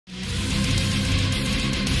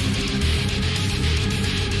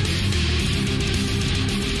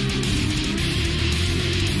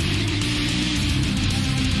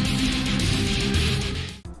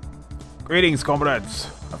Greetings, comrades!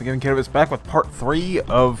 I've been giving Cannabis back with part 3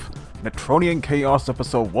 of Netronian Chaos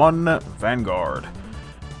Episode 1, Vanguard.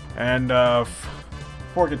 And,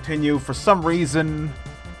 before I continue, for some reason,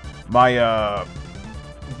 my,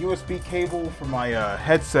 USB cable for my,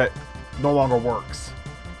 headset no longer works.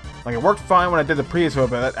 Like, it worked fine when I did the previous one,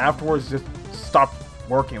 but afterwards just stopped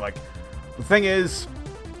working. Like, the thing is,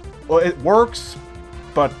 well, it works,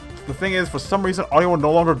 but the thing is, for some reason, audio will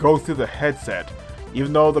no longer go through the headset.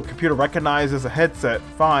 Even though the computer recognizes a headset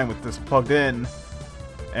fine with this plugged in,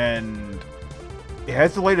 and it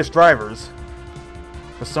has the latest drivers,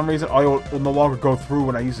 for some reason audio will no longer go through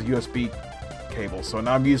when I use the USB cable. So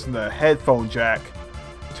now I'm using the headphone jack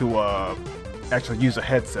to actually use a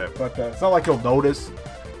headset. But it's not like you'll notice,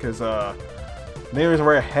 because the main reason I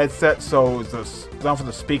wear a headset so the sound from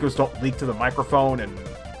the speakers don't leak to the microphone and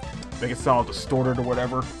make it sound distorted or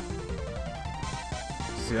whatever.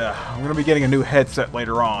 Yeah, I'm going to be getting a new headset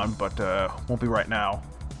later on, but won't be right now.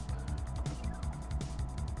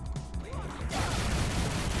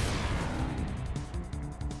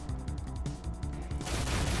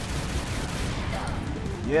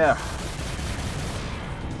 Yeah.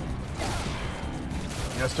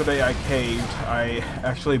 Yesterday I caved. I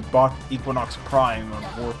actually bought Equinox Prime on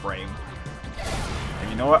Warframe. And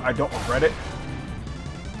you know what? I don't regret it.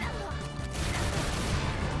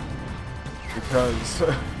 Because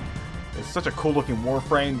it's such a cool looking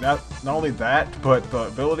Warframe. Not only that, but the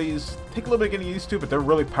abilities take a little bit getting used to, but they're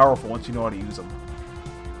really powerful once you know how to use them.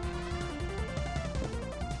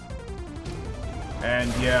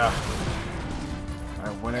 And yeah, I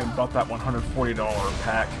went in and bought that $140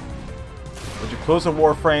 pack. Which includes a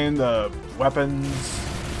Warframe, the weapons,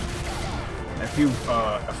 and a few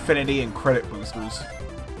affinity and credit boosters.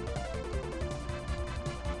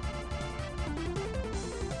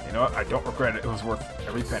 You know what? I don't regret it. It was worth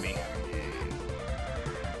every penny.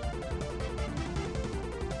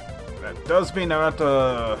 That does mean I'm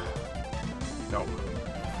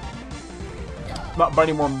not buying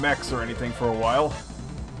any more mechs or anything for a while.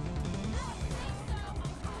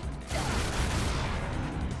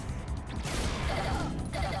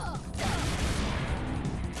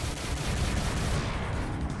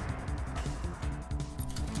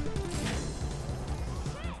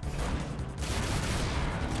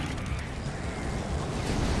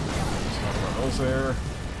 There.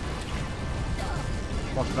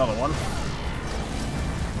 Want another one.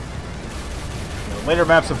 The later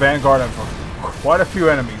maps of Vanguard have quite a few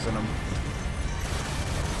enemies in them.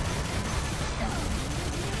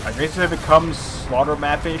 I guess it becomes slaughter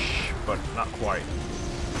map-ish, but not quite.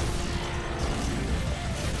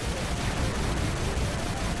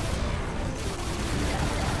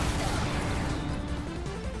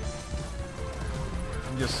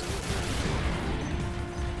 I'm just...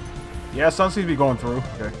 Yeah, sun seems to be going through.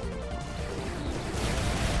 Okay.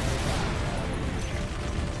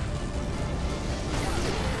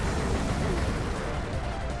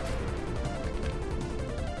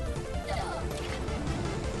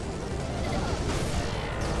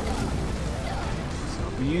 So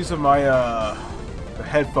I'll be using my the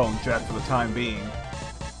headphone jack for the time being.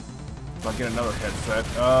 If I get another headset,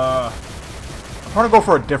 I'm gonna go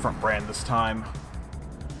for a different brand this time.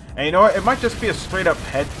 And you know what? It might just be a straight up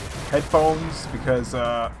headphones, because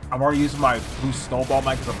I'm already using my Blue Snowball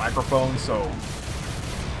mic as a microphone, so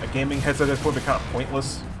a gaming headset at this point would be kind of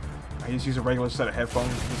pointless. I just use a regular set of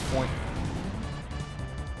headphones at this point.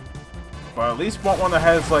 But at least want one that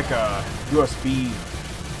has like a USB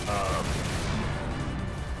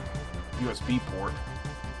port.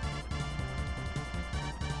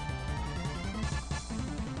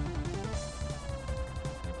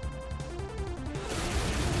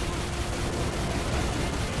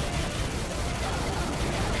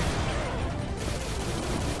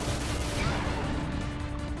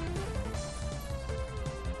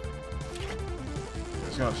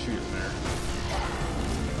 Gonna shoot it there.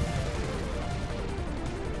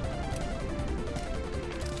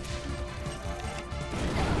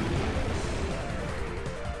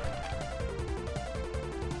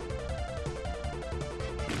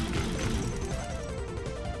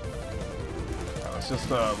 Let's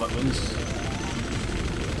just let loose.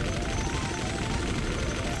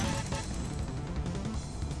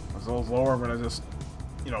 As those lower, I'm gonna just,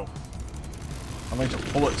 you know, unleash a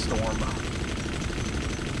bullet storm.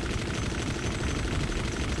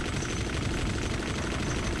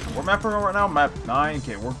 What map are we on right now? Map 9?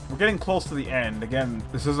 Okay, we're getting close to the end. Again,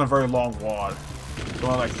 this isn't a very long WAD. It's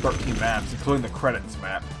only like 13 maps, including the credits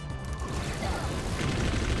map.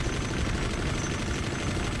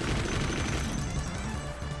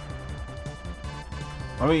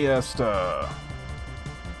 Let me just,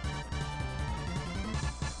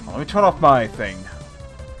 Let me turn off my thing.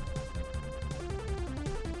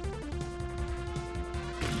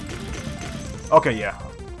 Okay, yeah.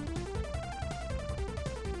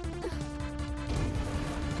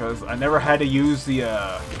 Because I never had to use the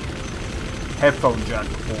headphone jack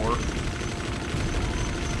before.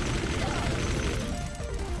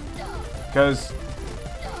 Because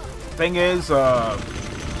the thing is,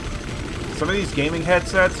 some of these gaming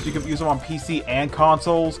headsets, you can use them on PC and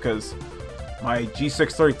consoles, because my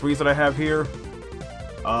G633s that I have here,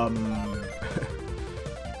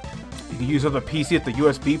 you can use it on the PC at the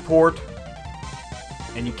USB port,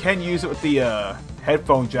 and you can use it with the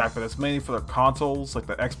headphone jack, but that's mainly for the consoles, like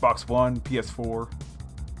the Xbox One, PS4,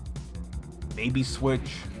 maybe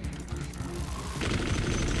Switch.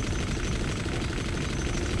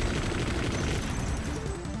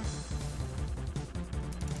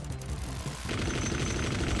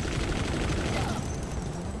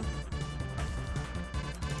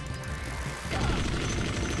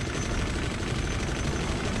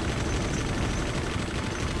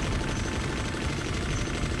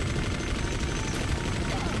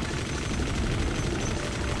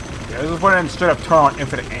 Yeah, this is when I straight up turn on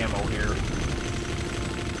infinite ammo here.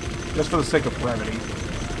 Just for the sake of brevity.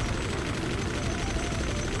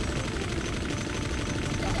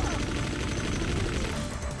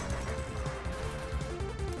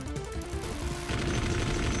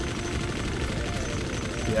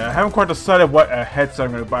 Yeah, I haven't quite decided what headset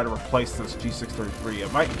I'm going to buy to replace this G633.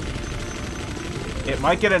 It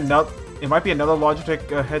might get another. It might be another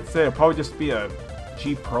Logitech headset. It'll probably just be a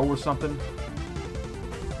G Pro or something.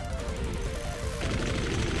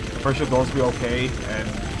 I'm pretty sure those will be okay, and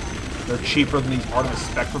they're cheaper than these Artemis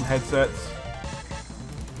Spectrum headsets.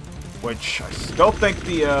 Which I still think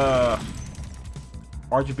the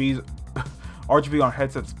RGB on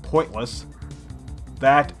headsets pointless.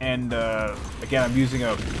 That and again, I'm using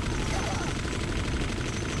a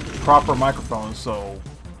proper microphone, so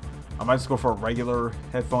I might just go for regular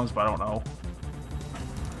headphones, but I don't know.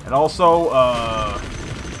 And also,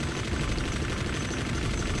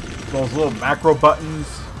 those little macro buttons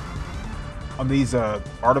on these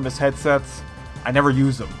Artemis headsets, I never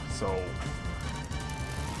use them, so I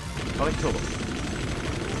thought I killed them.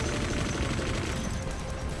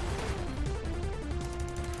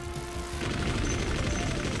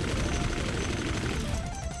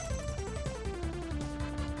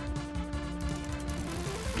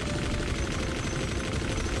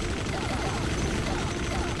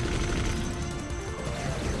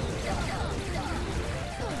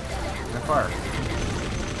 Fire.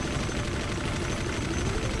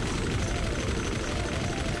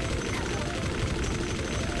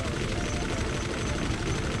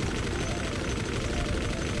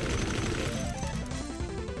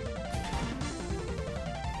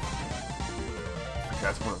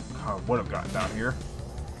 That's what I would have gotten down here.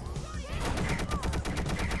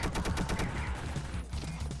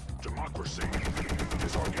 Democracy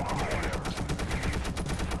is our empire.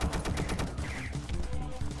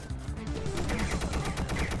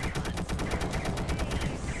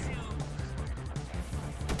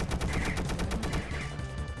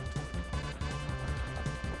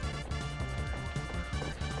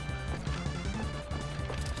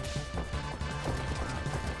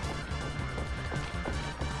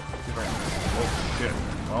 Oh shit.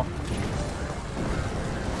 Well,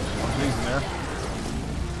 one of these in there.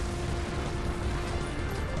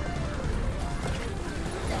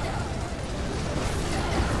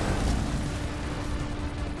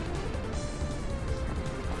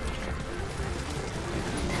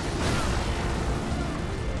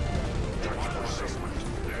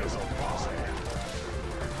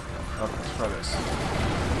 Okay, let's try this.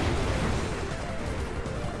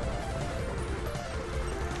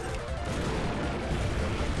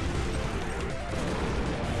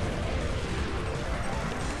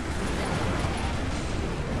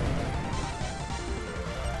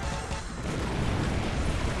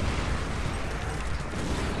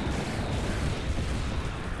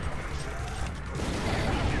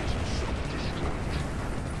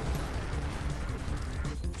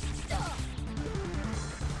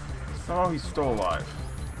 Oh, he's still alive.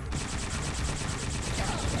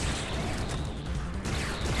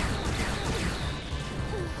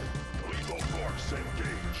 Lethal force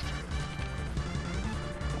engaged.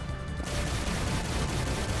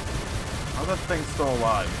 How's that thing still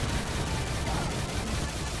alive?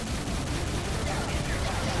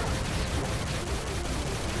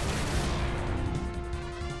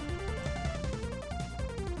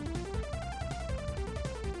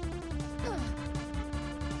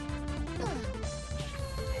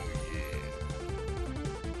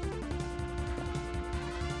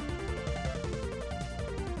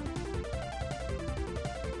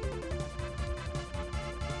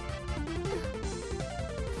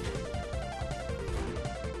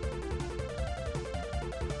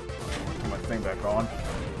 thing back on.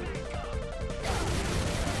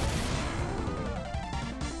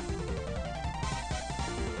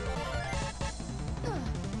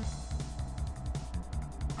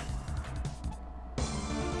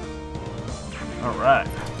 Alright.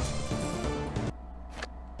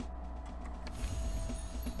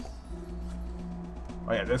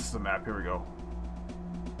 Oh yeah, this is the map. Here we go.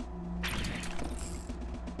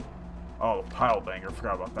 Oh, the pile banger.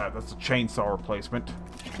 Forgot about that. That's a chainsaw replacement.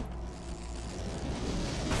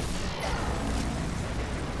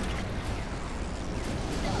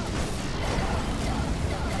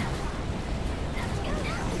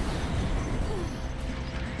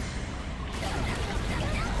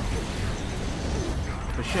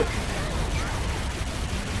 The shit.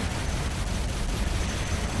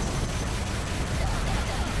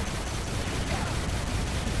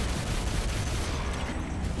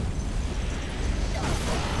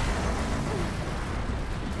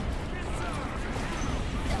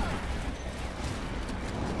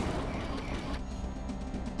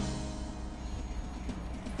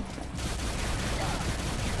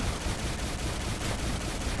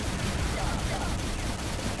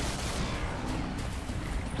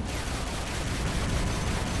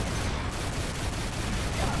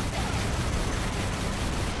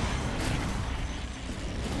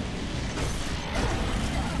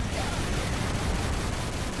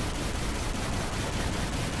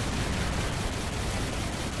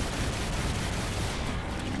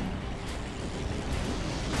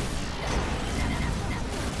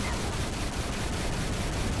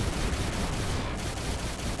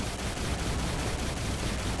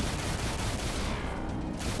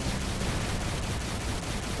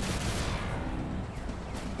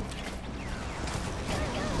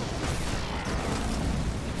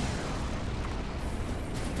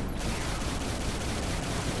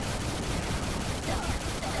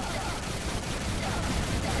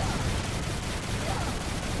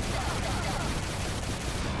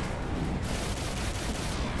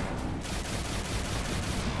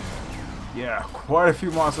 Yeah, quite a few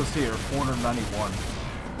monsters here. 491.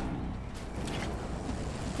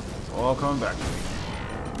 It's all coming back to me.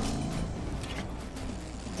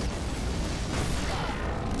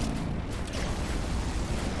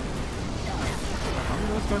 How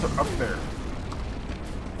many of those guys are up there?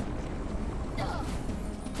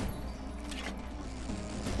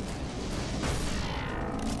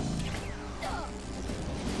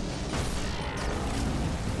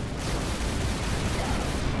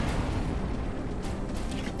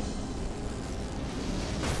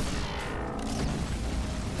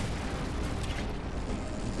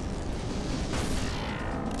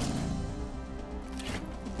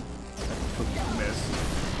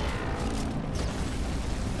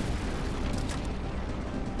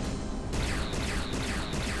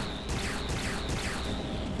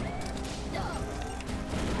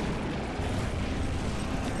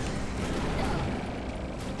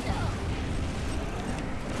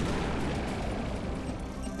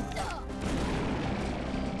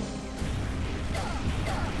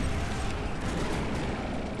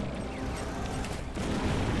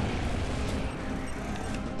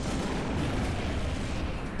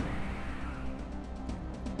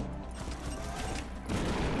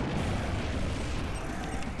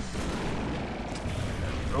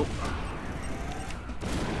 Oh.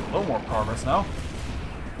 A little more progress now.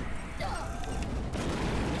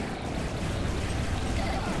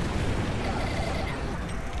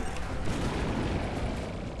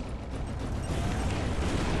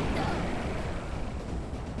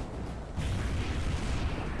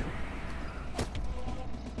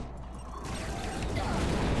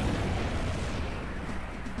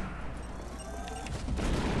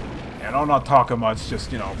 And I'm not talking much,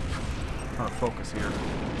 just, you know, trying to focus here.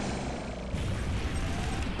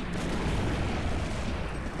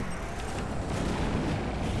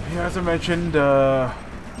 Yeah, as I mentioned, definitely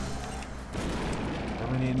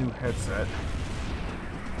need a new headset.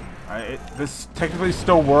 This technically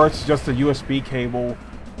still works, just a USB cable.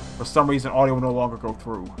 For some reason, audio will no longer go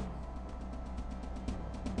through.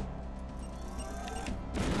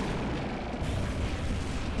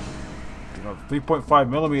 You know, 3.5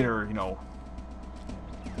 millimeter, you know,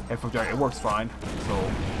 headphone jack, it works fine.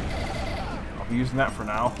 So, I'll be using that for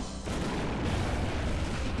now.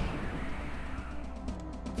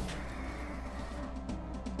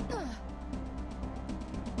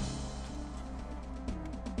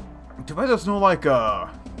 Too bad there's no, like,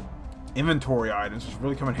 inventory items. Just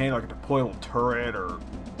really come in handy, like a deployable turret or,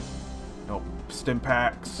 you know, stim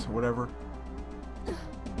packs, or whatever.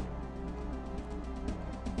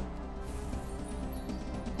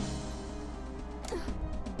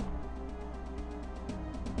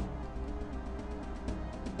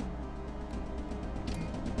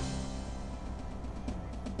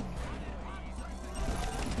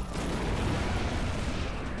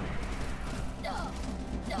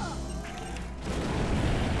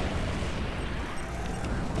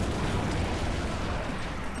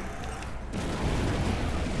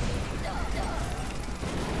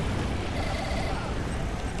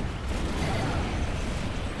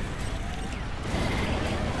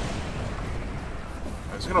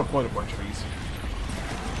 gonna avoid a bunch of these.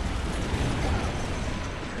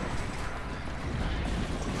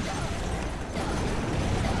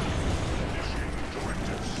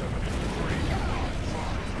 Directive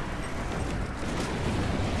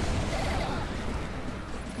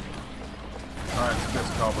 7395. Alright, it's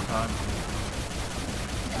Excalibur time.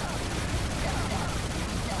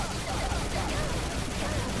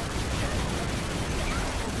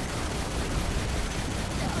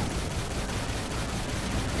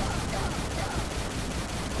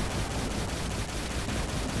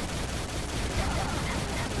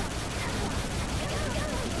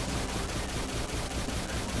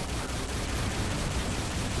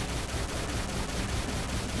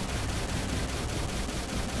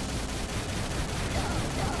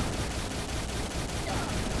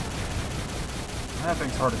 That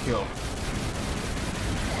thing's hard to kill.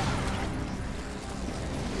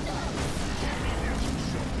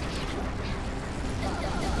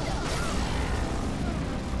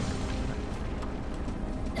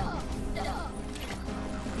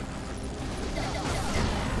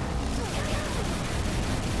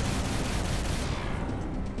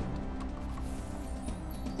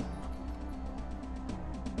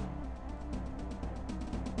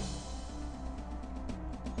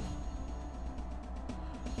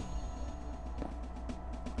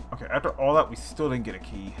 Okay, after all that, we still didn't get a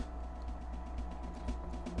key.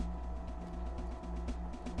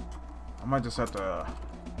 I might just have to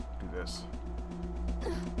do this.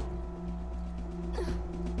 Okay,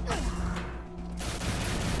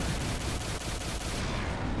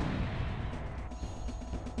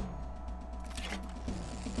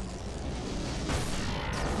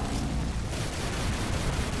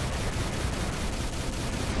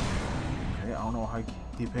 I don't know how I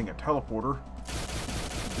keep hitting a teleporter.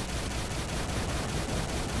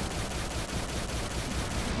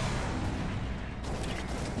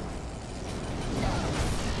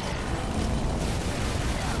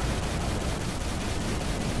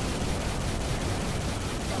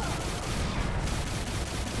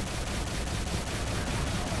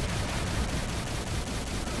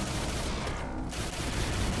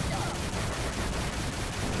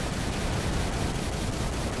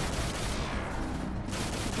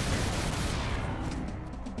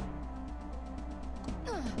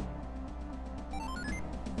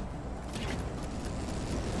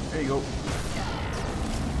 There you go.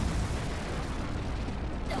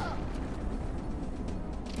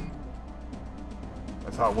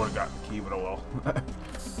 That's how I would have gotten the key, but oh well.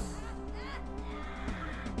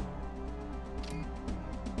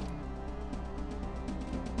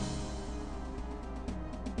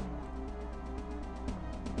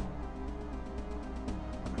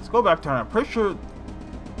 Let's go back to time. I'm pretty sure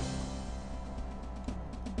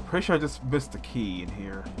I just missed the key in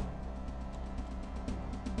here.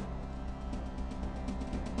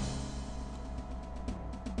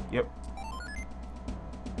 Yep.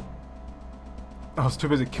 I was too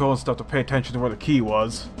busy killing stuff to pay attention to where the key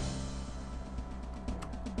was.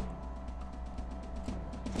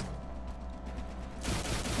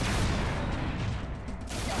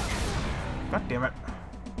 God damn it.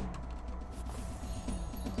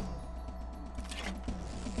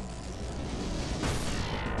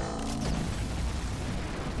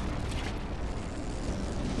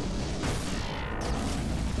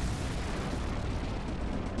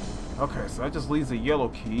 Okay, so that just leaves the yellow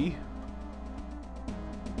key.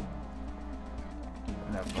 And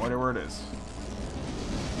I have no idea where it is.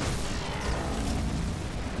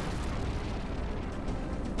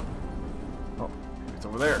 Oh, it's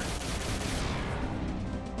over there.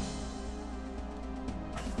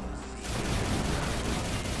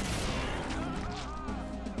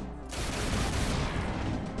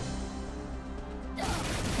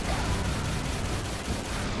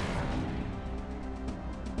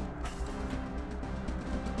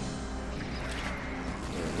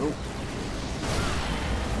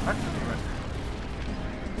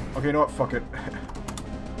 Okay, you know what? Fuck it.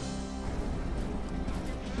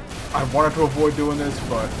 I wanted to avoid doing this,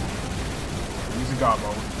 but I'm using God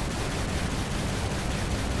mode.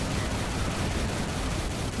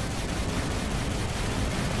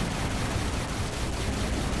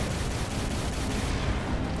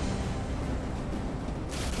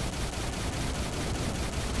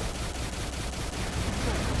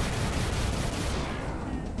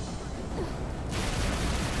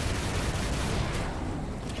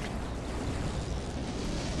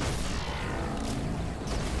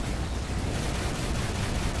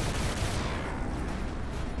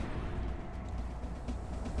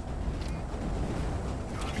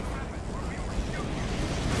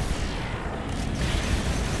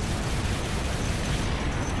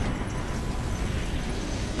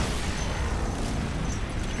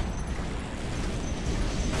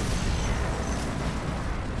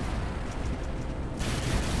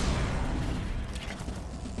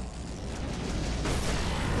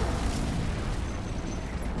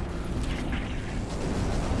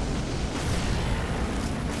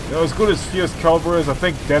 You know, as good as Fierce Caliber is, I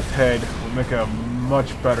think Death Head would make a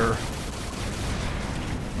much better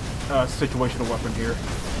situational weapon here.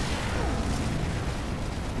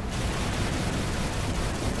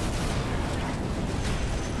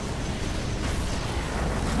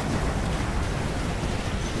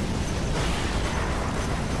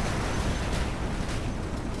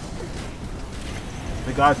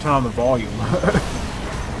 They gotta turn on the volume.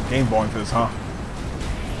 Game volume for this, huh?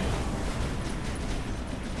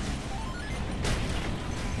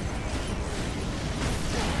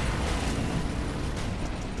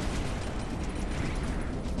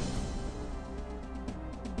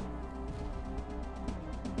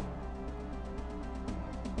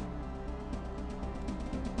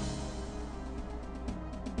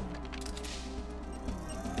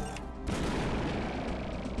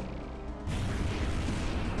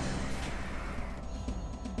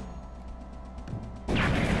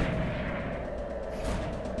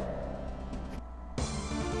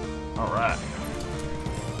 Alright.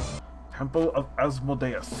 Temple of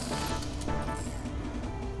Asmodeus.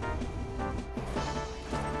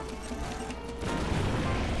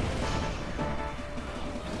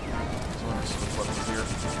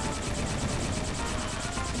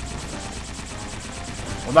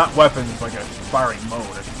 Well, not weapons, like a firing mode,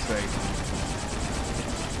 I should say.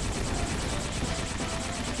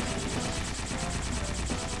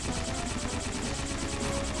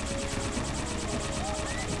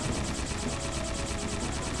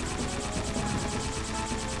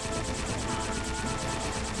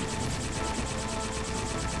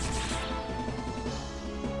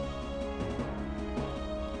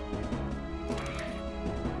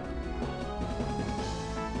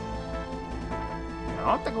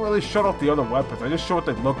 I don't think I really showed off the other weapons. I just showed what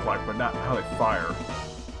they look like, but not how they fire.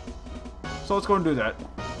 So let's go and do that.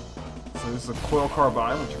 So this is a coil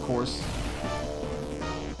carbine, which of course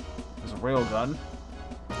is a railgun,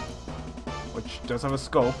 which does have a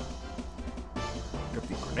scope. Got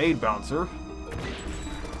the grenade bouncer,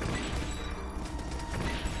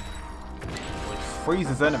 which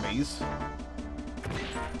freezes enemies.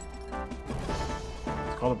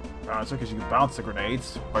 It's called a bouncer because you can bounce the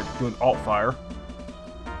grenades by doing alt fire.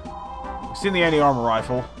 We've seen the anti-armor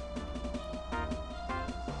rifle.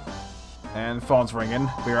 And the phone's ringing.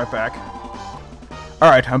 Be right back.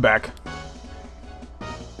 Alright, I'm back.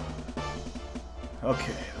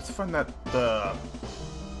 Okay, let's find that,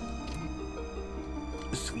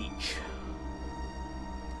 switch.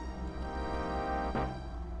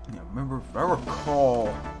 Yeah, remember, if I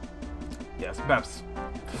recall... Yes, yeah, map's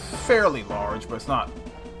fairly large, but it's not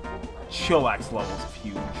Chillax levels of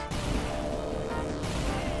huge.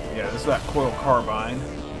 Yeah, this is that coil carbine.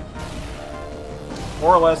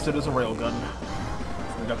 More or less, it is a railgun.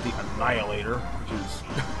 We got the Annihilator, which is,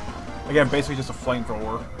 again, basically just a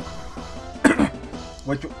flamethrower.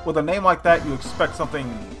 Which, with a name like that, you expect something...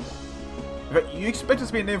 You expect it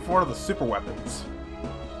to be named for one of the super weapons.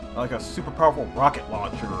 Like a super powerful rocket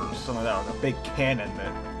launcher or something like that, like a big cannon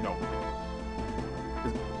that, you know,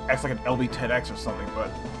 acts like an LB-10X or something,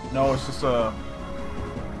 but no, it's just a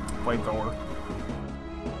flamethrower.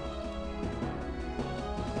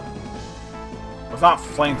 It's not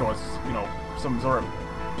flamethrower, it's, you know, some sort of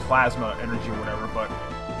plasma energy or whatever, but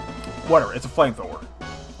whatever, it's a flamethrower.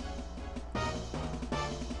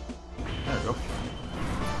 There we go.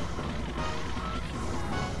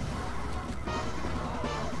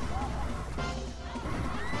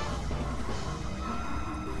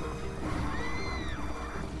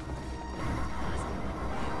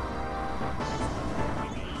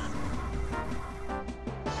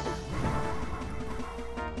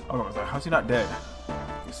 Oh, how's he not dead?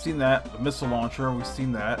 We've seen that. The missile launcher, we've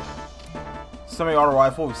seen that. Semi-auto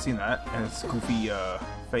rifle, we've seen that. And its goofy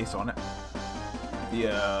face on it.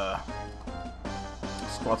 The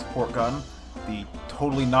squad support gun. The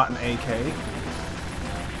totally not an AK.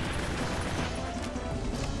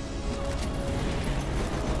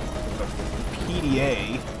 The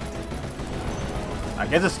PDA. I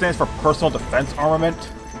guess it stands for Personal Defense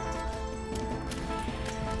Armament.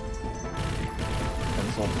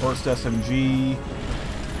 Burst SMG,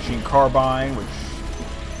 machine carbine, which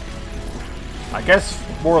I guess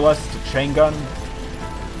more or less it's a chain gun.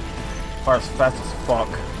 Fires fast as fuck.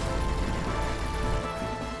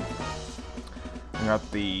 We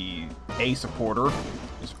got the A supporter.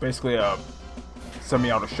 It's basically a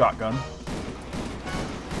semi-auto shotgun.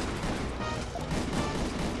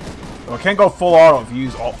 So it can't go full auto if you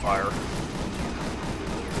use alt fire.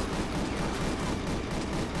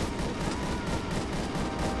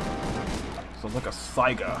 So it's like a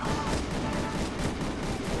Saiga.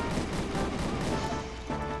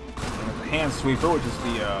 hand sweeper, which is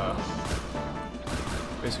the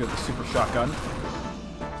basically the super shotgun.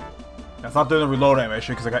 Now, it's not doing the reload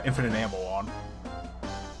animation because I got infinite ammo on,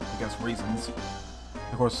 against reasons.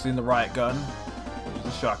 Of course, seeing the riot gun, which is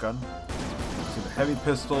the shotgun. See the heavy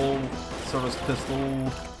pistol, service pistol,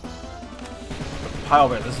 the pile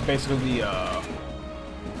there. This is basically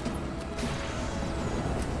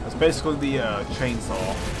the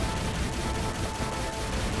chainsaw.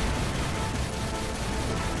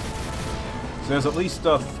 So there's at least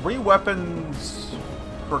 3 weapons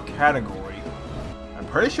per category. I'm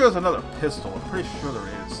pretty sure there's another pistol. I'm pretty sure there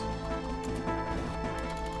is.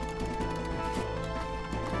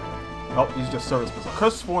 Oh, he's just service pistol. I could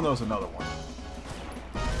have sworn there was another one.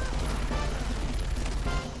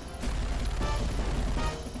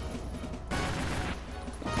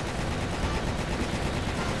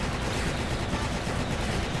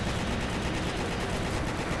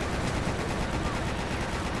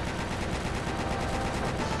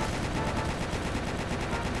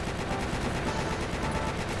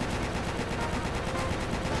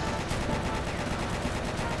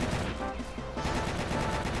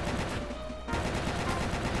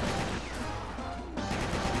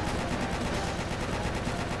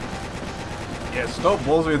 Yeah, it still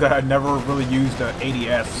blows me that I never really used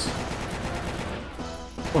ADS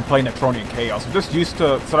when playing Netronian Chaos. I'm just used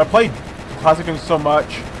to, so I played classic games so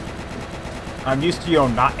much, I'm used to, you know,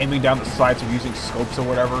 not aiming down the sights or using scopes or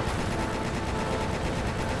whatever.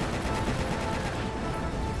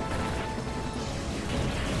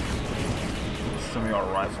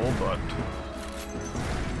 Semi-auto rifle, but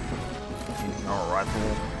auto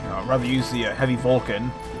rifle. I'd rather use the heavy Vulcan.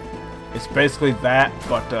 It's basically that,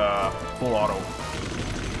 but full auto.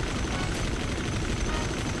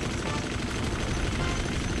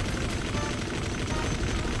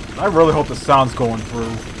 I really hope the sound's going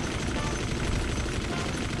through.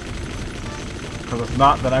 Because if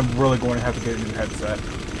not, then I'm really going to have to get a new headset.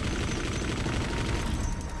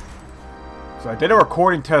 So I did a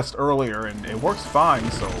recording test earlier, and it works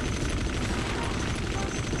fine, so...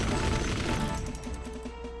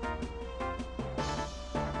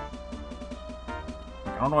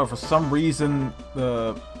 I don't know if for some reason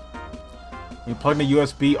when you plug in a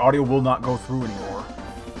USB, audio will not go through anymore.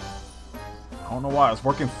 I don't know why. It was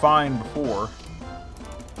working fine before.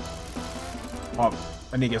 Oh,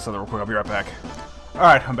 I need to get something real quick. I'll be right back.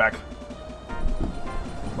 Alright, I'm back.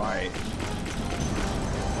 I'm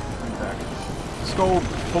back. Let's go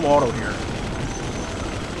full auto here.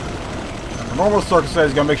 The normal circuit says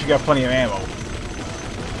is going to make sure you got plenty of ammo.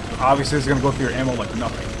 Obviously, it's going to go through your ammo like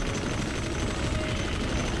nothing.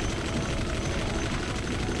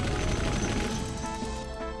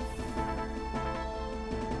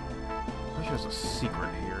 There's a secret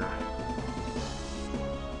here.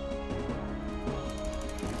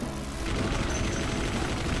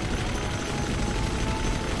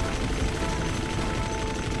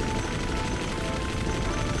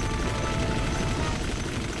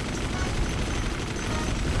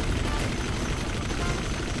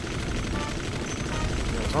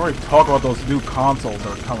 Let's already talk about those new consoles that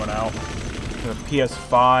are coming out. The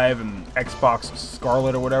PS5 and Xbox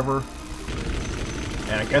Scarlet or whatever.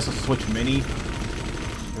 And I guess a Switch Mini,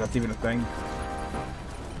 if that's even a thing.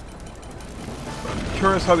 But I'm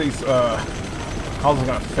curious how these consoles are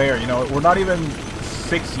gonna fare. You know, we're not even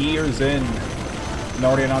 6 years in and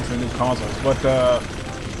already announcing the new consoles. But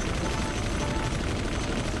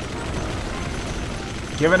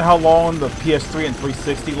given how long the PS3 and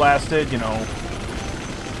 360 lasted, you know,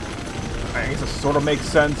 I guess it sort of makes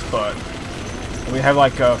sense. But we have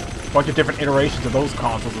like a bunch of different iterations of those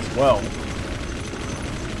consoles as well.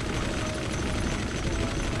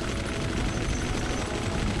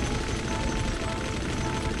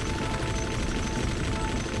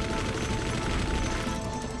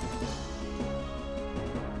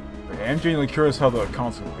 I'm genuinely curious how the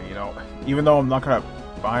console will be, you know. Even though I'm not gonna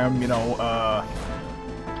buy them, you know,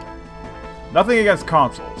 nothing against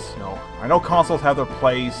consoles, you know. I know consoles have their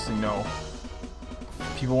place, you know.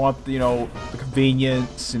 People want, you know, the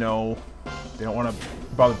convenience, you know. They don't want to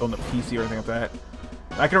bother building a PC or anything like that.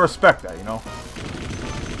 And I can respect that, you know.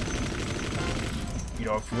 You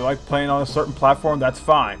know, if you like playing on a certain platform, that's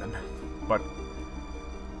fine. But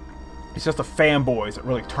it's just the fanboys that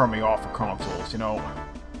really turn me off for consoles, you know.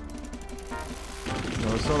 You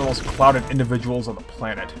know, they're some of the most clouded individuals on the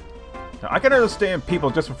planet. Now, I can understand people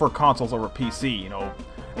just prefer consoles over PC, you know.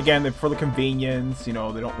 Again, for the convenience, you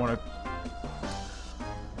know, they don't want to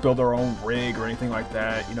build their own rig or anything like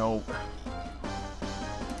that, you know.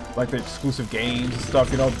 Like the exclusive games and stuff,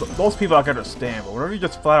 you know. Those people I can understand, but whenever you're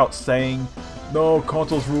just flat out saying No,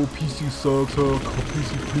 consoles rule, PC sucks,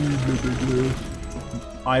 PC please, blah, blah, blah.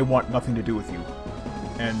 I want nothing to do with you.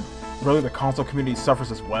 And really the console community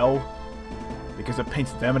suffers as well, because it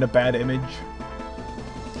paints them in a bad image.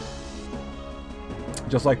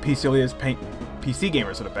 Just like PC leaders paint PC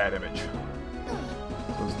gamers in a bad image.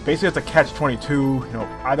 So it's basically it's a catch-22, you know,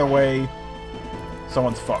 either way,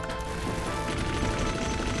 someone's fucked.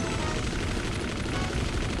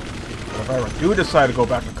 But if I ever do decide to go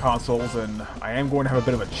back to consoles, and I am going to have a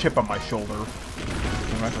bit of a chip on my shoulder, I'm going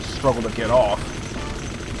to have to struggle to get off.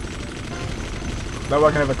 That way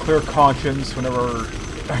I can have a clear conscience whenever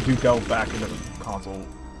I do delve back into the console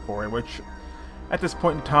foray, which, at this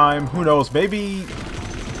point in time, who knows, maybe...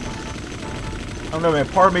 I don't know, man,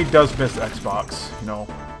 part of me does miss Xbox, you know.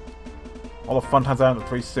 All the fun times I had on the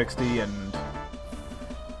 360 and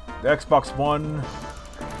the Xbox One.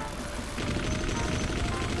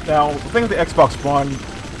 Now, the thing with the Xbox One,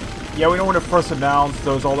 yeah, we know when it first announced,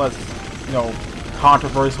 there was all that, you know,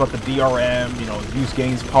 controversy about the DRM, you know, use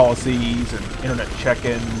games policies and internet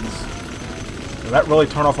check-ins. That really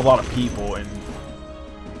turned off a lot of people, and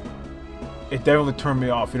it definitely turned me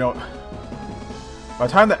off, you know. By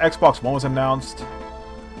the time the Xbox One was announced,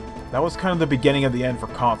 that was kind of the beginning of the end for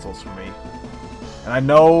consoles for me. And I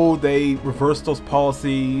know they reversed those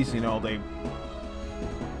policies, you know, they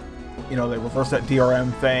reversed that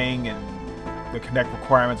DRM thing and the Kinect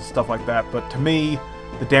requirements and stuff like that, but to me,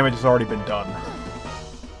 the damage has already been done.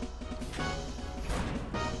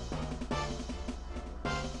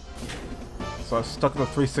 So I stuck with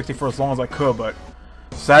the 360 for as long as I could, but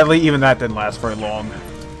sadly, even that didn't last very long.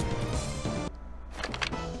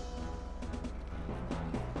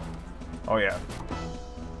 Oh yeah.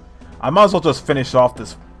 I might as well just finish off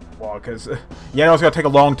this wall, because, yeah, I know it's going to take a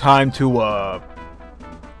long time to,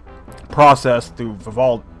 process through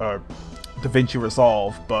DaVinci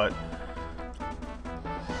Resolve, but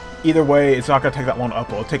either way, it's not going to take that long to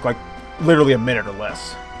upload. It'll take, like, literally a minute or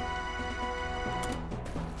less.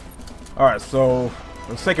 Alright, so,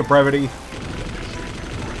 for the sake of brevity,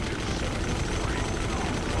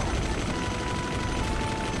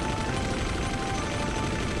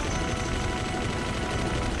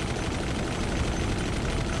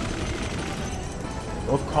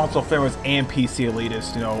 both console families and PC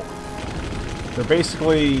elitists, you know,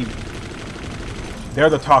 they're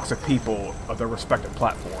the toxic people of their respective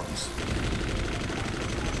platforms.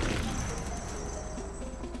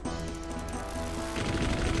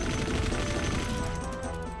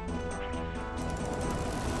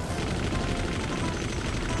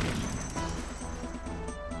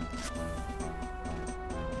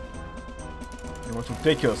 You know, it's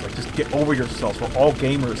ridiculous, like, just get over yourselves, we're all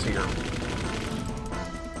gamers here.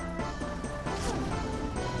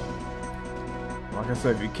 Like I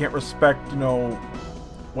said, if you can't respect, you know,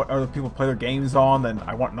 what other people play their games on, then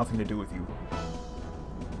I want nothing to do with you.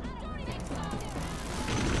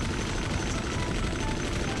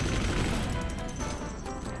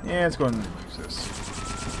 Yeah, let's go ahead and use this.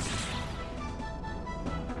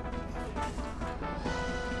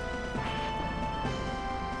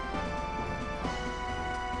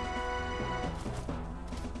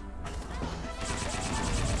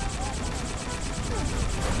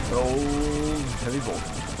 So, heavy bolt.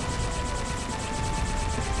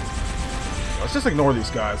 Let's just ignore these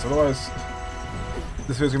guys, otherwise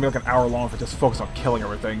this video's gonna be like an hour long if I just focus on killing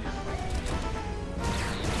everything.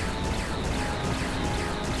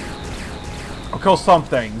 I'll kill some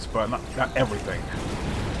things, but not everything.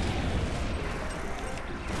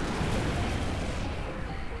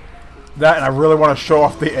 That, and I really want to show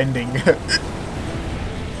off the ending.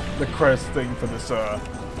 The credits thing for this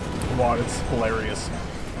WAD is hilarious.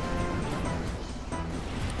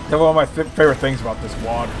 Definitely one of my favorite things about this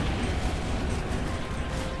WAD.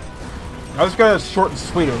 I was gonna short and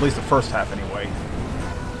sweet, or at least the first half anyway.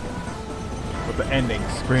 But the ending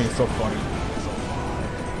screen is so funny.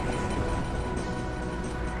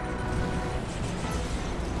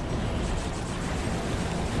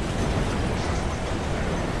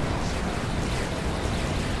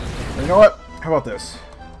 You know what? How about this?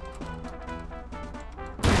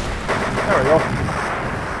 There we go.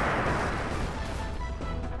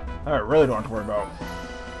 I really don't have to worry about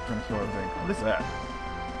trying to kill everything. What is that?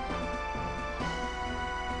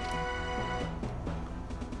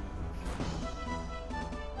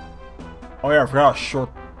 Oh yeah, I forgot how short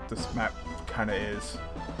this map kinda is.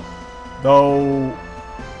 Though...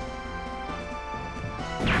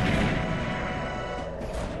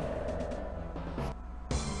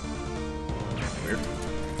 Weird.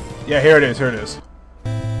 Yeah, here it is, here it is.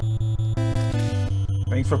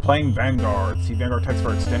 Thanks for playing Vanguard. See Vanguard text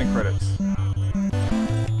for extended credits.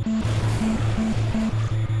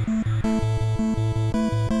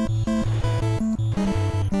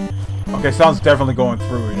 Okay, sound's definitely going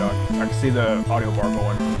through, you know. I can see the audio bar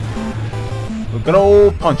going. The good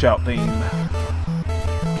old Punch-Out theme.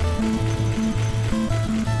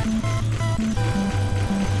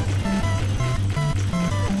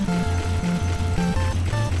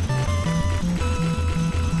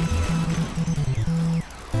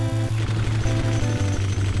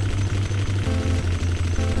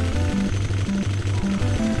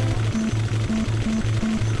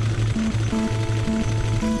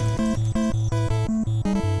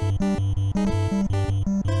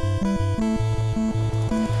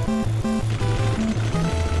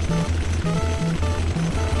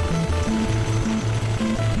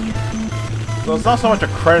 So it's not so much a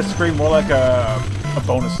credit screen, more like a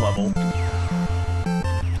bonus level. If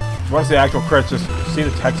you want to see the actual credits, just see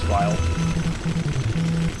the text file.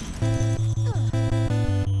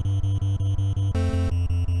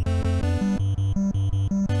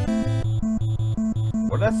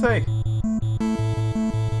 What did that say?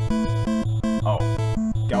 Oh.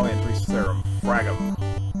 Galleon 3 Serum. Fragum.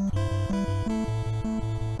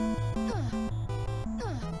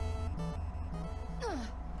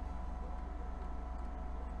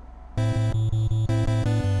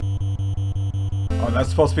 Oh, that's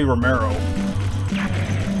supposed to be Romero.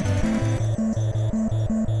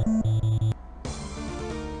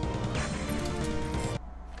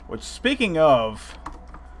 Which, speaking of,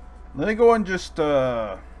 let me go and just,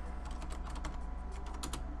 well,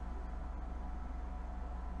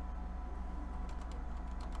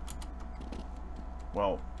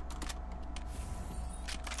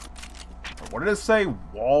 what did it say?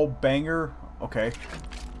 Wall banger? Okay.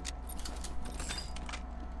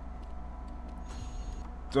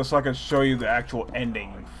 Just so I can show you the actual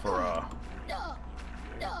ending for,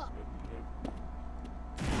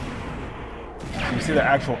 you see the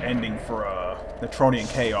actual ending for, Netronian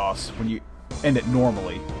Chaos when you end it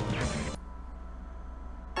normally.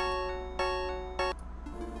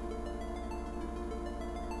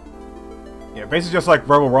 Yeah, basically just like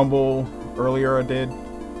Rebel Rumble earlier I did.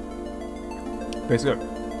 Basically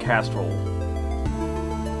a cast roll.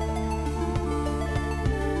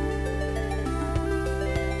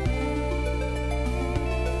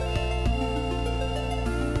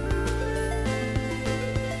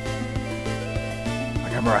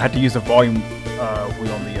 I had to use the volume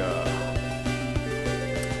wheel on the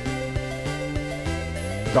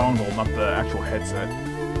dongle, not the actual headset.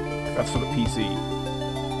 That's for the PC.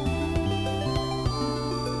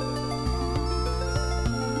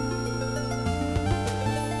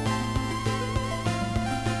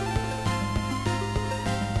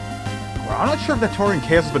 Well, I'm not sure if the Netronian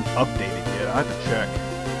Chaos has been updated yet. I have to check.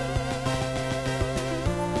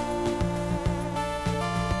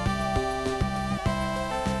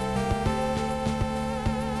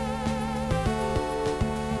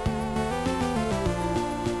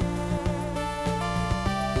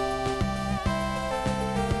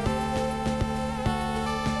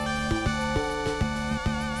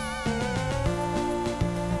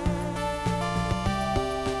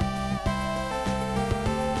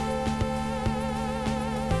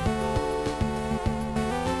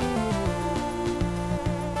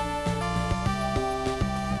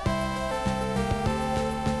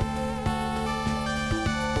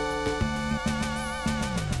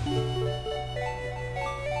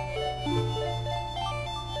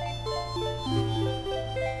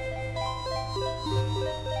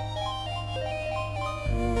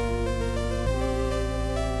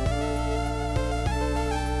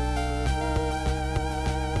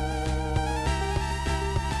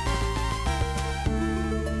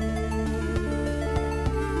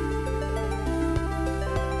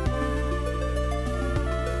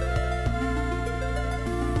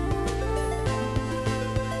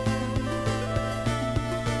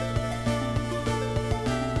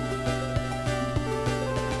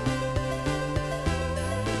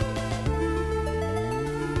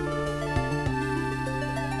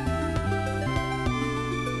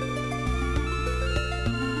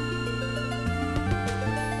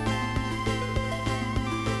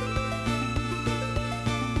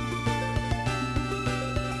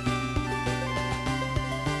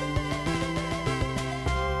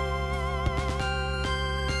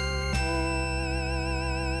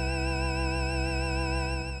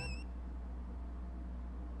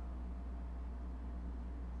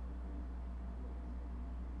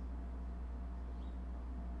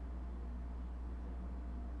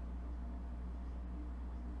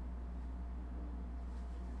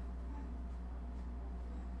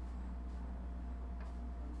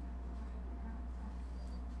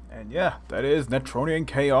 And yeah, that is Netronian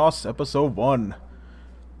Chaos Episode 1.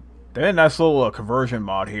 They had a nice little conversion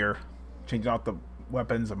mod here. changing out the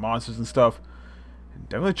weapons and monsters and stuff. And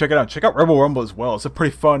definitely check it out. Check out Rebel Rumble as well. It's a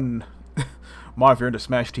pretty fun mod if you're into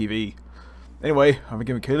Smash TV. Anyway, I'm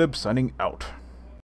Caleb signing out.